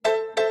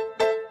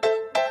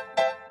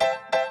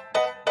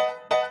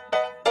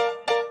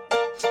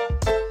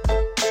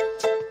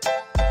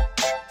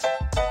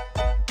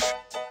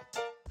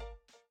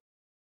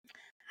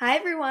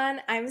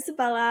I'm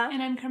Isabella.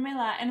 And I'm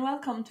Carmela, and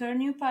welcome to our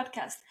new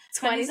podcast,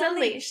 Twenties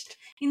Unleashed.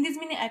 In this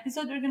mini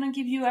episode, we're going to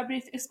give you a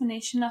brief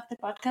explanation of the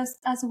podcast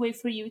as a way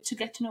for you to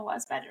get to know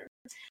us better.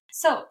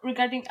 So,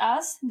 regarding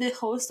us, the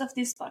host of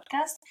this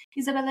podcast,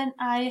 Isabella and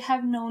I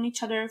have known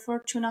each other for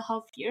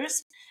 2.5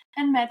 years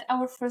and met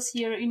our first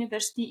year at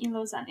university in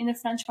Lausanne, in the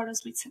French part of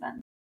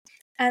Switzerland.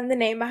 And the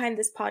name behind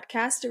this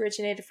podcast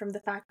originated from the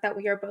fact that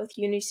we are both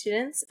uni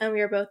students and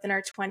we are both in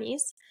our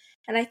 20s.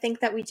 And I think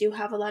that we do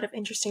have a lot of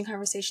interesting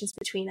conversations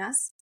between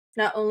us.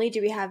 Not only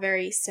do we have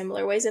very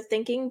similar ways of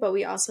thinking, but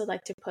we also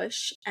like to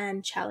push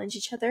and challenge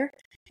each other.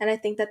 And I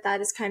think that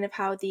that is kind of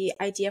how the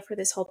idea for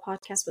this whole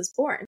podcast was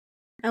born.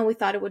 And we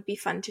thought it would be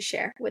fun to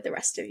share with the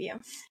rest of you.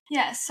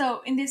 Yeah,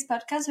 so in this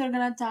podcast, we're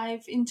going to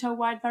dive into a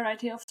wide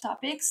variety of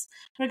topics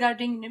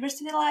regarding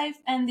university life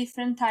and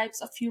different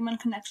types of human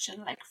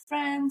connection, like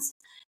friends,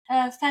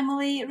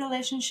 family,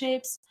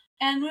 relationships,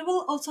 and we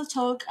will also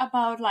talk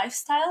about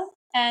lifestyle,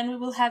 and we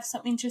will have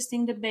some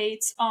interesting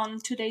debates on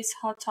today's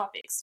hot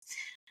topics.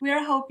 We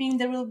are hoping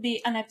there will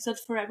be an episode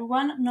for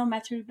everyone, no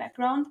matter your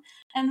background,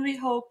 and we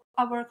hope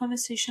our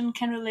conversation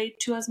can relate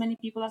to as many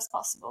people as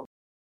possible.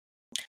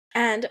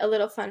 And a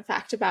little fun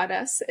fact about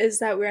us is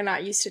that we're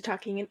not used to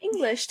talking in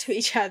English to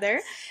each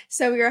other,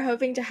 so we are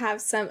hoping to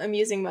have some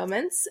amusing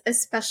moments,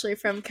 especially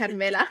from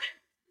Carmela.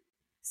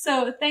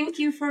 So thank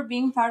you for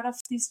being part of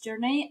this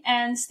journey,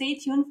 and stay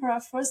tuned for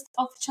our first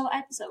official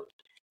episode.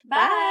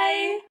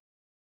 Bye!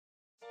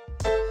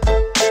 Bye.